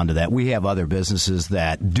just add on to that. We have other businesses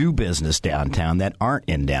that do business downtown that aren't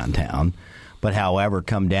in downtown, but however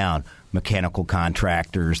come down, mechanical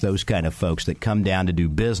contractors, those kind of folks that come down to do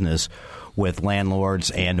business with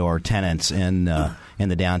landlords and or tenants in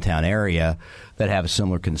the downtown area that have a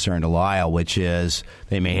similar concern to Lyle, which is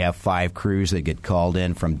they may have 5 crews that get called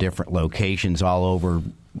in from different locations all over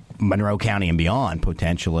Monroe County and beyond,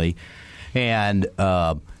 potentially, and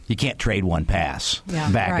you can't trade one pass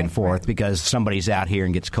back and forth because somebody's out here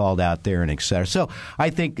and gets called out there and et cetera. So I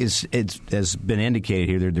think it's has been indicated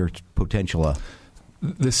here there's potential.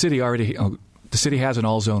 The city has an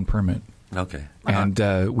all-zone permit. Okay.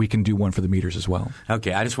 And we can do one for the meters as well.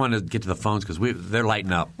 Okay. I just wanted to get to the phones because they're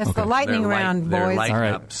lighting up. It's the lightning round, boys. They're lighting All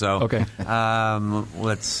right. up. So, okay.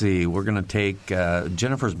 Let's see. We're going to take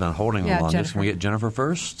Jennifer's been holding the longest. Can we get Jennifer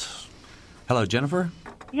first? Hello, Jennifer.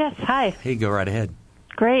 Yes. Hi. Hey, go right ahead.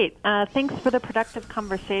 Great. Thanks for the productive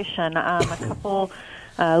conversation. A couple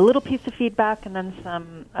little piece of feedback and then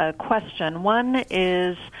some question. One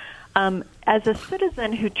is, as a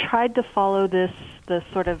citizen who tried to follow the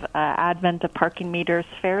sort of advent of parking meters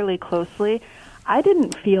fairly closely, I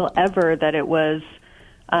didn't feel ever that it was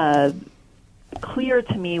clear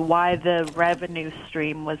to me why the revenue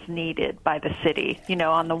stream was needed by the city.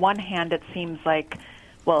 On the one hand, it seems like,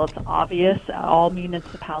 well, it's obvious all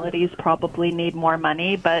municipalities probably need more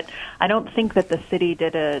money, but I don't think that the city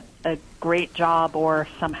did a great job, or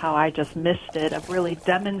somehow I just missed it, of really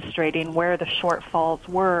demonstrating where the shortfalls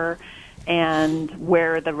were and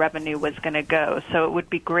where the revenue was going to go. So it would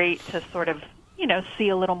be great to sort of, see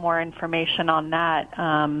a little more information on that,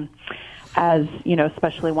 as,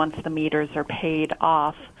 especially once the meters are paid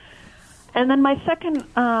off. And then my second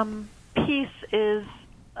piece is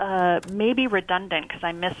maybe redundant because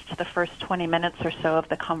I missed the first 20 minutes or so of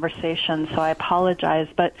the conversation, so I apologize.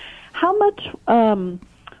 But how much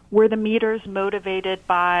were the meters motivated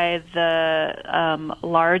by the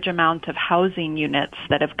large amount of housing units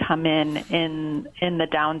that have come in the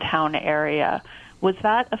downtown area? Was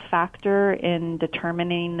that a factor in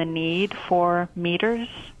determining the need for meters?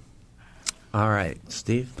 All right.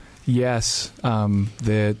 Steve? Yes.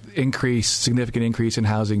 The significant increase in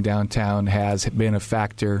housing downtown has been a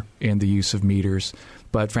factor in the use of meters.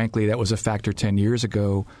 But frankly, that was a factor 10 years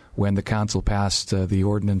ago when the council passed the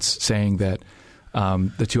ordinance saying that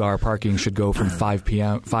the 2-hour parking should go from 5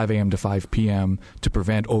 a.m. to 5 p.m. to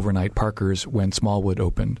prevent overnight parkers when Smallwood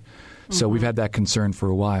opened. So we've had that concern for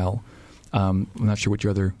a while. I'm not sure what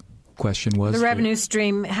your other question was. The revenue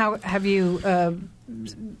stream, how have you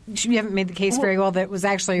haven't made the case very well that it was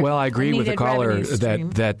actually Well, I agree with the caller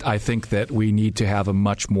that I think that we need to have a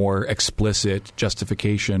much more explicit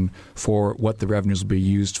justification for what the revenues will be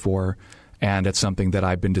used for, and it's something that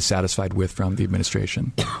I've been dissatisfied with from the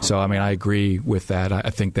administration. So, I mean, I agree with that. I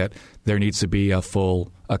think that there needs to be a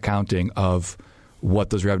full accounting of what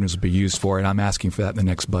those revenues will be used for, and I'm asking for that in the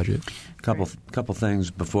next budget. Couple things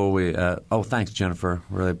before we thanks, Jennifer.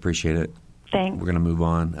 Really appreciate it. Thanks. We're going to move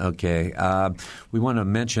on. Okay. We want to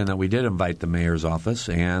mention that we did invite the mayor's office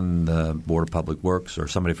and the Board of Public Works or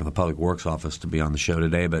somebody from the Public Works office to be on the show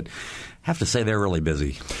today, but I have to say they're really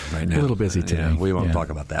busy right now. A little busy today. Yeah, we won't talk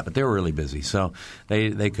about that, but they were really busy. So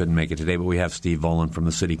they couldn't make it today, but we have Steve Volan from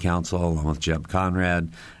the City Council along with Jeb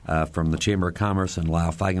Conrad from the Chamber of Commerce and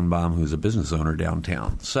Lyle Feigenbaum, who's a business owner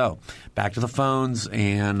downtown. So back to the phones,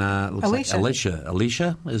 and looks like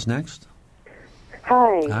Alicia is next.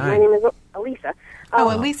 Hi, my name is Elisa.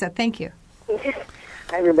 Elisa, thank you.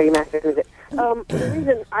 Everybody masters it. The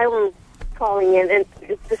reason I'm calling in, and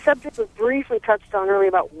the subject was briefly touched on earlier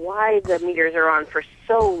about why the meters are on for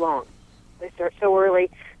so long. They start so early,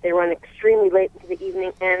 they run extremely late into the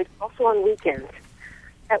evening, and also on weekends.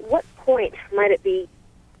 At what point might it be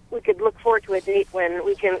we could look forward to a date when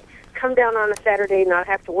we can come down on a Saturday, not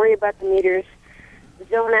have to worry about the meters,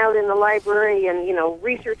 zone out in the library and,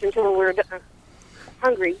 research until we're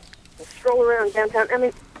hungry, and stroll around downtown? I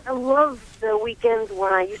mean, I love the weekends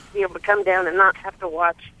when I used to be able to come down and not have to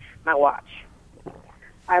watch my watch.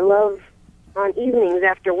 I love on evenings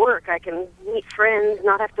after work, I can meet friends,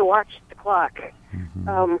 not have to watch the clock.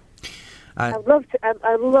 Mm-hmm. I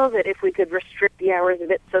love it if we could restrict the hours a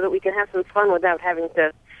bit so that we can have some fun without having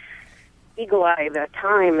to eagle-eye the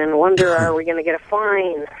time and wonder, are we going to get a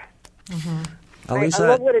fine? Mm-hmm. I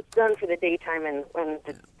love what it's done for the daytime and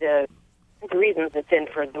the reasons it's in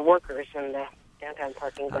for the workers and the downtown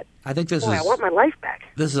parking. But I think I want my life back.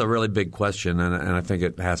 This is a really big question, and I think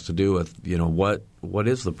it has to do with what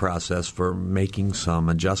is the process for making some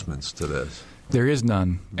adjustments to this? There is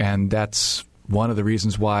none, and that's one of the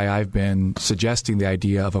reasons why I've been suggesting the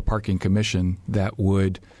idea of a parking commission that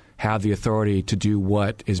would have the authority to do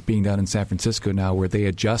what is being done in San Francisco now, where they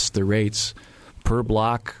adjust the rates per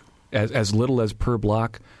block, as little as per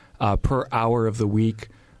block, per hour of the week.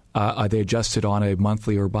 They adjust it on a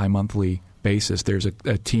monthly or bi-monthly basis. There's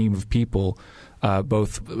a team of people,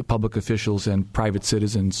 both public officials and private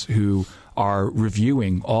citizens, who are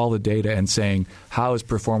reviewing all the data and saying, how is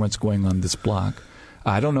performance going on this block?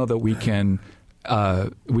 I don't know that we can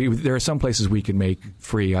there are some places we can make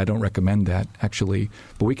free. I don't recommend that, actually.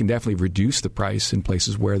 But we can definitely reduce the price in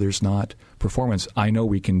places where there's not performance. I know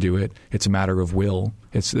we can do it. It's a matter of will.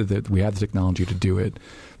 It's that we have the technology to do it.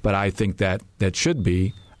 But I think that should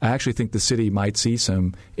be. I actually think the city might see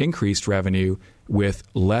some increased revenue with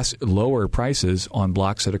lower prices on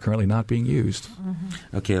blocks that are currently not being used.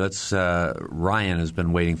 Mm-hmm. Okay, let's. Ryan has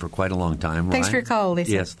been waiting for quite a long time. Thanks for your call,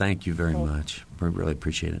 Lisa. Yes, thank you very much. We really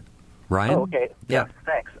appreciate it. Ryan? Oh, okay. Yeah.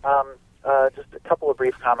 Thanks. Just a couple of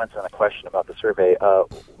brief comments and a question about the survey.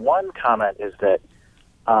 One comment is that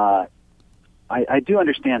I do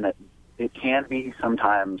understand that it can be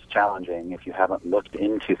sometimes challenging if you haven't looked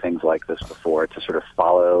into things like this before to sort of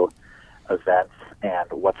follow events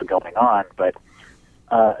and what's going on. But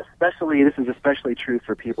this is especially true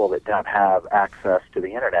for people that don't have access to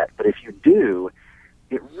the internet. But if you do,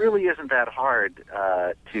 it really isn't that hard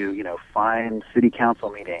to find city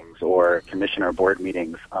council meetings or commission or board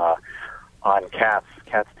meetings on CATS.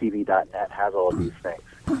 CATSTV.net has all of these things.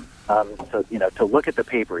 So to look at the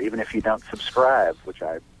paper, even if you don't subscribe, which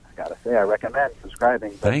I got to say I recommend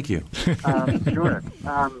subscribing. But, thank you. Sure.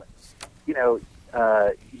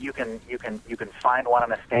 You can find one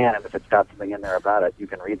on a stand, and if it's got something in there about it, you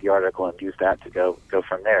can read the article and use that to go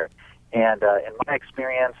from there. And in my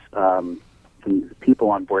experience, the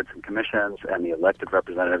people on boards and commissions and the elected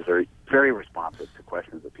representatives are very responsive to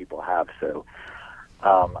questions that people have. So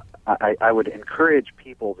I would encourage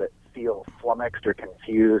people that feel flummoxed or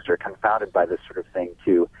confused or confounded by this sort of thing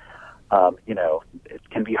to, it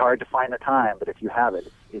can be hard to find the time, but if you have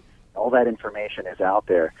it, it's all that information is out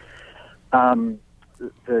there. The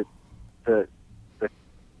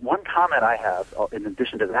one comment I have, in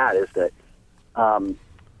addition to that, is that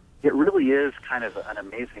it really is kind of an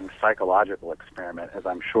amazing psychological experiment, as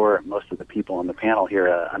I'm sure most of the people on the panel here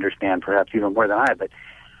understand, perhaps even more than I. But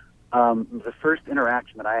the first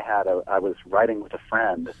interaction that I had, I was riding with a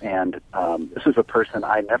friend, and this is a person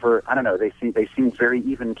they seemed very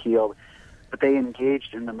even-keeled, but they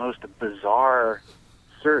engaged in the most bizarre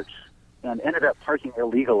search and ended up parking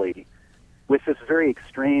illegally with this very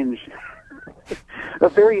strange, a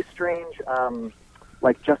very strange,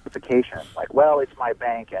 like justification. Like, well, it's my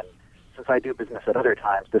bank, and since I do business at other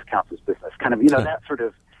times, this counts as business. Kind of, that sort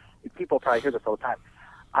of. People probably hear this all the time.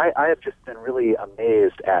 I have just been really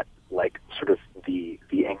amazed at like sort of the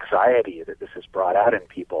anxiety that this has brought out in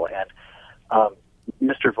people. And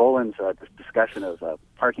Mr. Volan's discussion of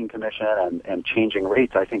parking commission and changing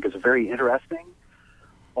rates, I think, is very interesting.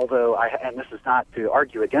 Although, and this is not to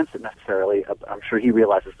argue against it necessarily, I'm sure he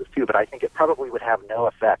realizes this too, but I think it probably would have no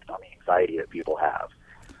effect on the anxiety that people have.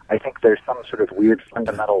 I think there's some sort of weird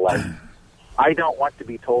fundamental, like, I don't want to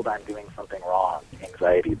be told I'm doing something wrong,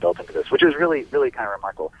 anxiety built into this, which is really, really kind of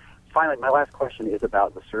remarkable. Finally, my last question is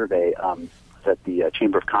about the survey that the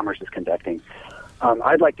Chamber of Commerce is conducting.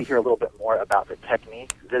 I'd like to hear a little bit more about the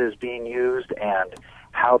technique that is being used and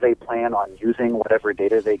how they plan on using whatever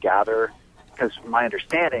data they gather. Because my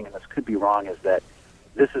understanding, and this could be wrong, is that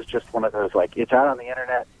this is just one of those, like, it's out on the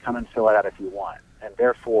internet, come and fill it out if you want. And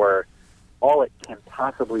therefore, all it can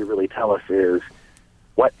possibly really tell us is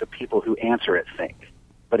what the people who answer it think.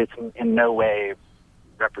 But it's in no way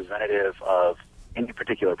representative of any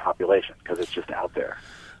particular population because it's just out there.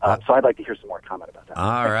 So I'd like to hear some more comment about that.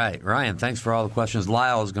 All right. Ryan, thanks for all the questions.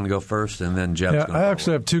 Lyle is going to go first, and then Jeff's going to I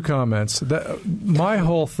actually have two comments. My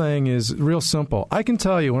whole thing is real simple. I can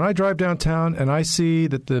tell you, when I drive downtown and I see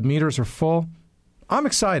that the meters are full, I'm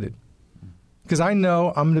excited because I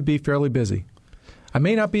know I'm going to be fairly busy. I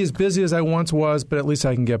may not be as busy as I once was, but at least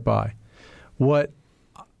I can get by. What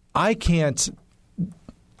I can't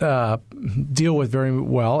deal with very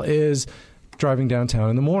well is driving downtown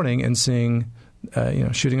in the morning and seeing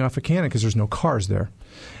shooting off a cannon because there's no cars there.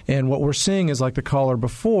 And what we're seeing is, like the caller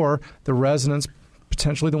before, the residents,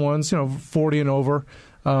 potentially the ones 40 and over,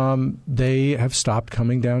 they have stopped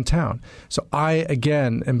coming downtown. So I,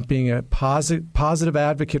 again, am being a positive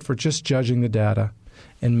advocate for just judging the data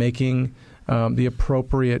and making the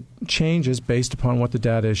appropriate changes based upon what the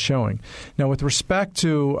data is showing. Now, with respect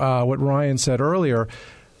to what Ryan said earlier,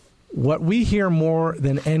 what we hear more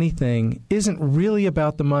than anything isn't really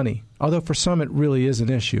about the money, although for some it really is an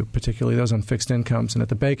issue, particularly those on fixed incomes. And at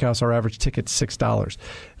the Bakehouse, our average ticket's $6.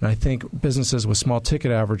 And I think businesses with small ticket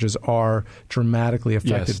averages are dramatically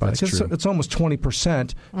affected by it. It's almost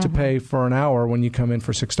 20% to pay for an hour when you come in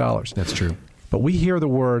for $6. That's true. But we hear the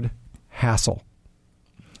word hassle.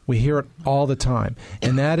 We hear it all the time.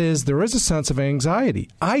 And that is, there is a sense of anxiety.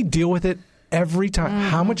 I deal with it every time.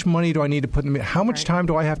 How much money do I need to put in? How much time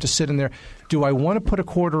do I have to sit in there? Do I want to put a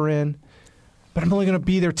quarter in? But I'm only going to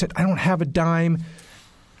be there. I don't have a dime.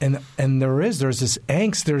 And there's this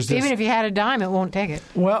angst. Even if you had a dime, it won't take it.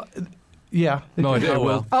 Well, yeah. No, it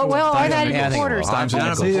will. Oh, well, I had it in quarters.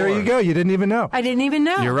 See, there you go. You didn't even know. I didn't even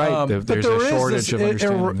know. You're right. There's a shortage of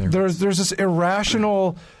understanding there. There's this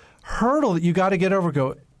irrational hurdle that you got to get over.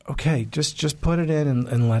 Go, okay, just put it in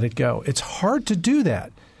and let it go. It's hard to do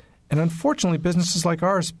that. And unfortunately, businesses like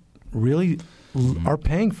ours really are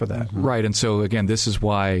paying for that. Right. And so, again, this is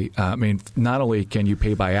why, not only can you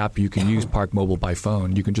pay by app, you can use Park Mobile by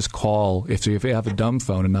phone. You can just call. If you have a dumb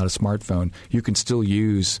phone and not a smartphone, you can still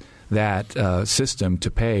use that system to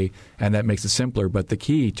pay, and that makes it simpler. But the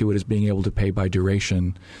key to it is being able to pay by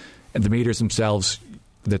duration. And the meters themselves,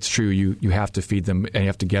 that's true. You have to feed them, and you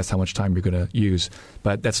have to guess how much time you're going to use.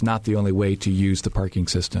 But that's not the only way to use the parking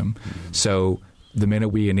system. So the minute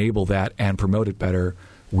we enable that and promote it better,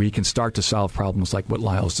 we can start to solve problems like what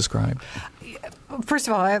Lyle's described. First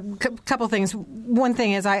of all, a couple things. One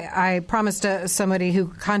thing is I promised somebody who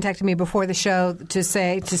contacted me before the show to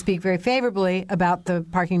speak very favorably about the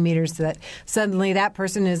parking meters, that suddenly that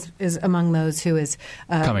person is among those who is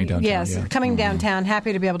coming downtown. Yes, coming downtown,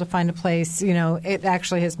 happy to be able to find a place. It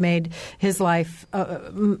actually has made his life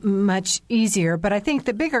much easier. But I think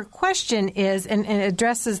the bigger question is, and it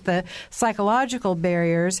addresses the psychological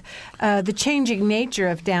barriers, the changing nature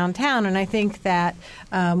of downtown. And I think that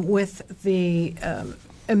with the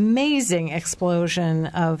amazing explosion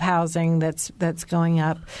of housing that's going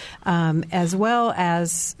up, as well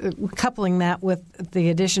as coupling that with the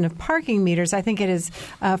addition of parking meters. I think it is,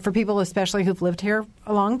 for people especially who've lived here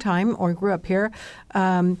a long time or grew up here,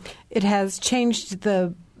 it has changed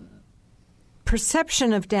the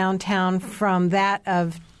perception of downtown from that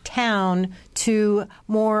of town to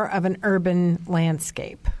more of an urban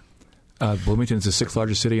landscape. Bloomington is the sixth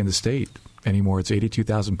largest city in the state anymore. It's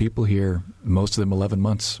 82,000 people here, most of them 11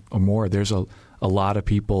 months or more. There's a lot of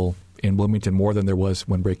people in Bloomington, more than there was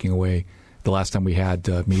when breaking away the last time we had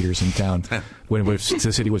meters in town. When the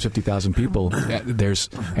city was 50,000 people,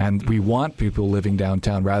 and we want people living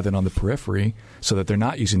downtown rather than on the periphery so that they're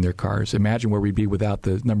not using their cars. Imagine where we'd be without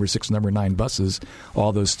the number 6, number 9 buses.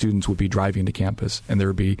 All those students would be driving to campus, and there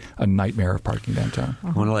would be a nightmare of parking downtown.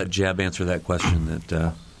 I want to let Jeb answer that question.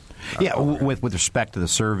 With respect to the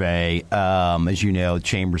survey, as you know, the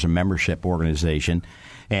Chamber's a membership organization.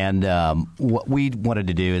 And what we wanted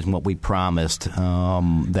to do is, and what we promised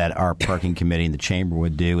that our parking committee and the Chamber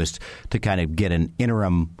would do, is to kind of get an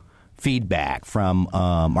interim feedback from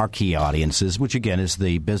our key audiences, which again is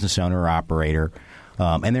the business owner or operator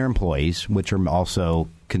and their employees, which are also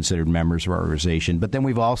considered members of our organization. But then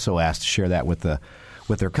we've also asked to share that with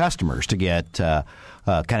their customers to get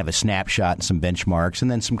kind of a snapshot and some benchmarks and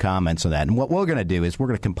then some comments on that. And what we're going to do is we're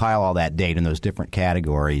going to compile all that data in those different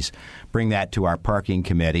categories, bring that to our parking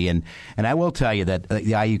committee. And I will tell you that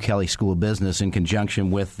the IU Kelley School of Business, in conjunction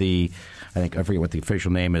with I forget what the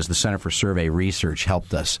official name is, the Center for Survey Research,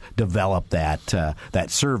 helped us develop that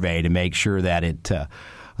survey to make sure that it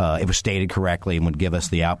was stated correctly and would give us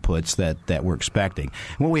the outputs that we're expecting.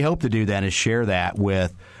 And what we hope to do then is share that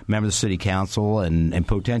with members of the City Council and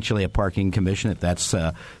potentially a parking commission, if that's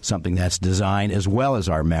something that's designed, as well as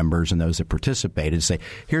our members and those that participated, to say,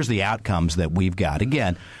 here's the outcomes that we've got.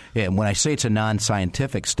 Again, when I say it's a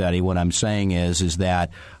non-scientific study, what I'm saying is that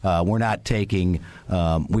we're not taking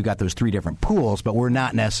we've got those 3 different pools, but we're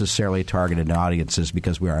not necessarily targeted audiences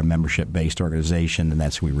because we are a membership-based organization, and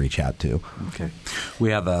that's who we reach out to. Okay. We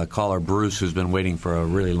have a caller, Bruce, who's been waiting for a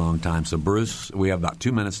really long time. So, Bruce, we have about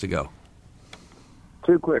 2 minutes to go.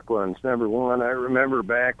 2 quick ones. Number one, I remember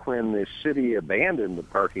back when the city abandoned the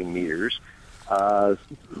parking meters,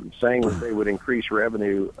 saying that they would increase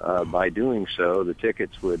revenue by doing so. The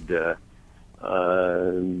tickets would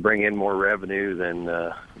bring in more revenue than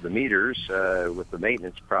the meters with the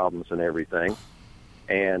maintenance problems and everything.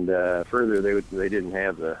 And further, they didn't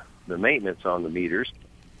have the maintenance on the meters.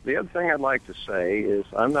 The other thing I'd like to say is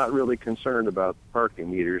I'm not really concerned about parking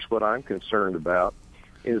meters. What I'm concerned about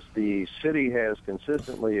is the city has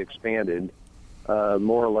consistently expanded,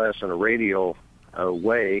 more or less in a radial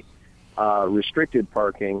way, restricted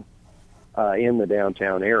parking in the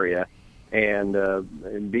downtown area, and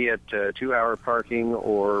be it 2-hour parking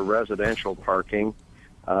or residential parking.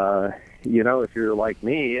 If you're like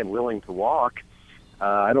me and willing to walk,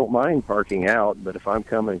 I don't mind parking out, but if I'm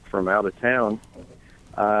coming from out of town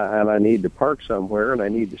and I need to park somewhere and I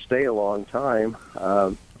need to stay a long time,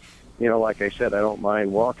 like I said, I don't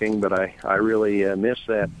mind walking, but I really miss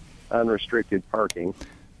that unrestricted parking.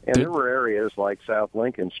 And there were areas like South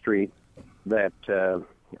Lincoln Street that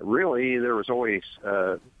really there was always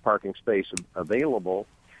parking space available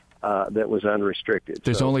that was unrestricted.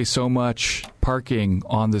 There's only so much parking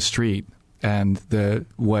on the street, and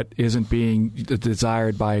what isn't being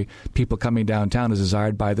desired by people coming downtown is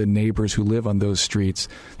desired by the neighbors who live on those streets.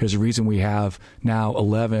 There's a reason we have now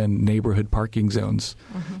 11 neighborhood parking zones.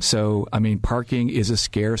 Mm-hmm. So, parking is a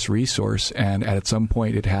scarce resource, and at some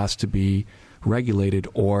point it has to be regulated,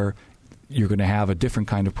 or you're going to have a different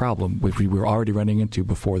kind of problem, which we were already running into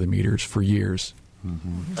before the meters for years.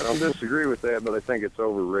 Mm-hmm. I don't disagree with that, but I think it's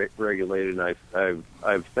over-regulated, and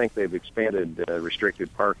I think they've expanded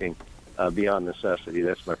restricted parking beyond necessity.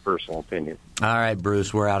 That's my personal opinion. All right,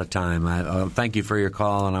 Bruce, we're out of time. Thank you for your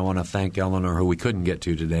call, and I want to thank Eleanor, who we couldn't get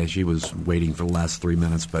to today. She was waiting for the last 3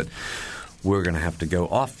 minutes, but we're going to have to go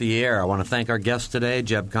off the air. I want to thank our guests today,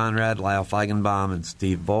 Jeb Conrad, Lyle Feigenbaum, and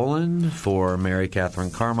Steve Boland. For Mary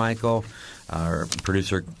Catherine Carmichael, our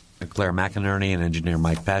producer Claire McInerney, and engineer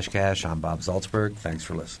Mike Pashkash, I'm Bob Zaltsberg. Thanks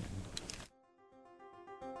for listening.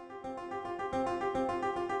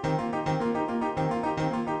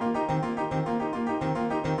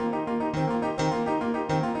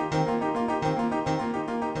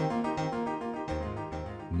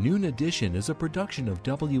 Noon Edition is a production of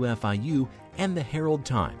WFIU and the Herald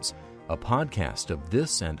Times. A podcast of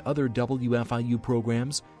this and other WFIU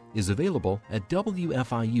programs is available at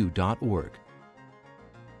WFIU.org.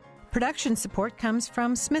 Production support comes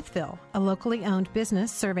from Smithville, a locally owned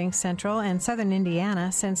business serving central and southern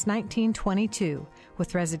Indiana since 1922,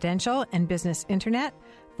 with residential and business internet,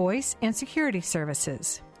 voice, and security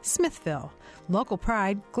services. Smithville, local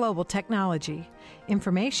pride, global technology.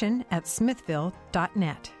 Information at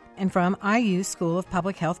smithville.net. And from IU School of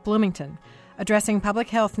Public Health Bloomington, addressing public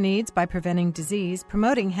health needs by preventing disease,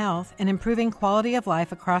 promoting health, and improving quality of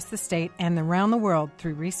life across the state and around the world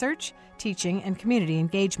through research, teaching, and community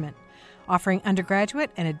engagement. Offering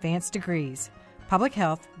undergraduate and advanced degrees.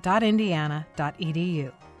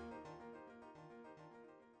 publichealth.indiana.edu.